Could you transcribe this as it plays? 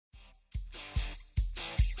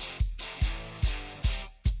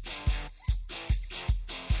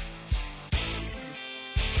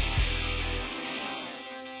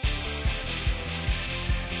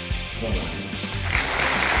Well done.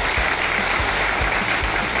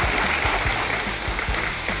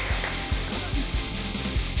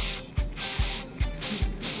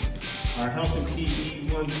 Our health and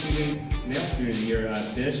PE1 student, male student of the year,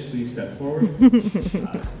 Bish, please step forward.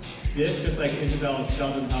 Bish, just like Isabel,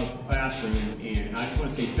 excelled in the health classroom, and I just want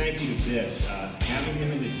to say thank you to Bish. Having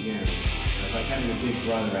him in the gym, it's like having a big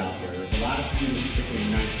brother out there. There's a lot of students, particularly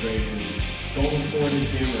in 9th grade, who don't look forward to the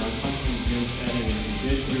gym or uncomfortable in the gym setting, and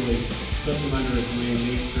Bish really took them under his wing,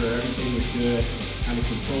 made sure everything was good, kind of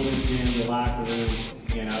controlled the gym, the locker room,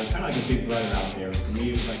 and I was kind of like a big brother out there. For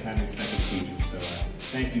me, it was like having a second teacher. So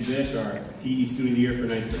thank you, Bish, our PE student of the year for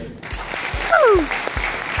 9th grade.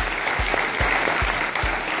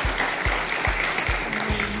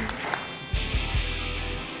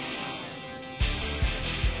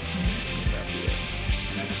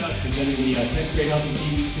 Next up, presenting the 10th grade health and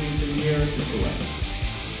PE students of the year, Mr. Webb.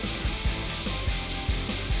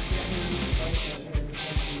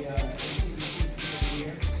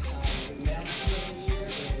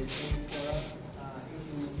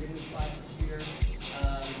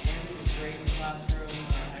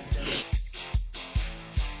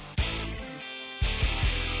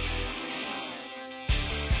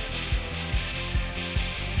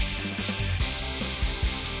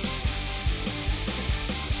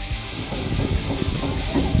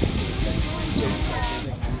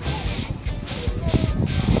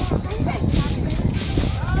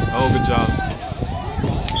 Oh, good job.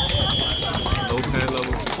 Low pad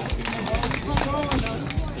level.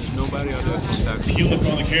 There's nobody out there that's going to tackle. Kulik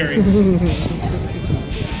on the carry.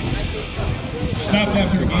 Stopped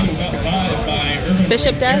after being about 5 by Urban.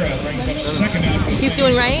 Bishop does? He's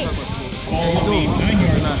doing right? He's doing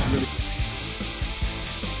 9-yard line.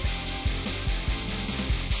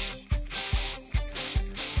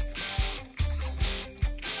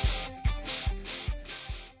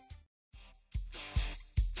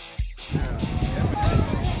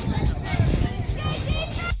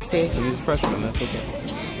 He's a freshman, that's okay.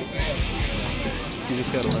 You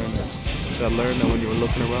just gotta learn that. You gotta learn that when you were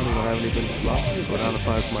looking around, you don't have anything to block. Go down and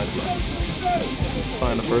find somebody to block.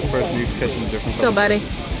 Find the first person you can catch in a different Still, buddy.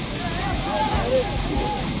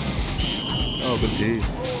 Oh, good D.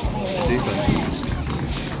 Defense.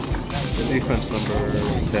 The defense number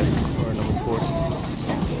 10 or number 40.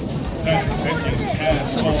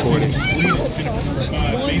 Number 40.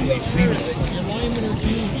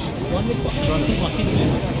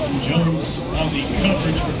 Jones on the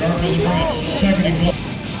coverage for Garfield and Branch. Second and goal.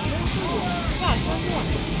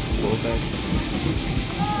 Fullback.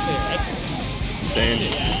 Sandy.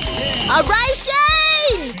 All right,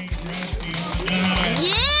 Shane!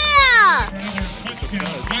 Yeah!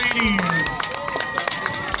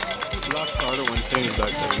 Blocks harder when Shane's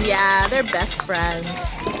back there. Yeah, they're best friends.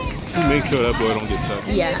 You make sure that boy don't get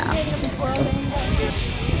tackled. Yeah.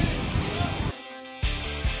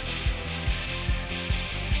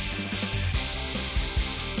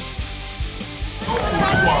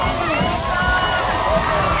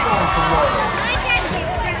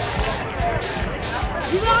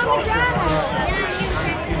 You go on the dance.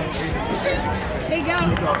 There you go.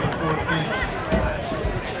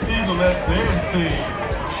 Eagle, that dance team.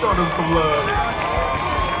 Show them some love.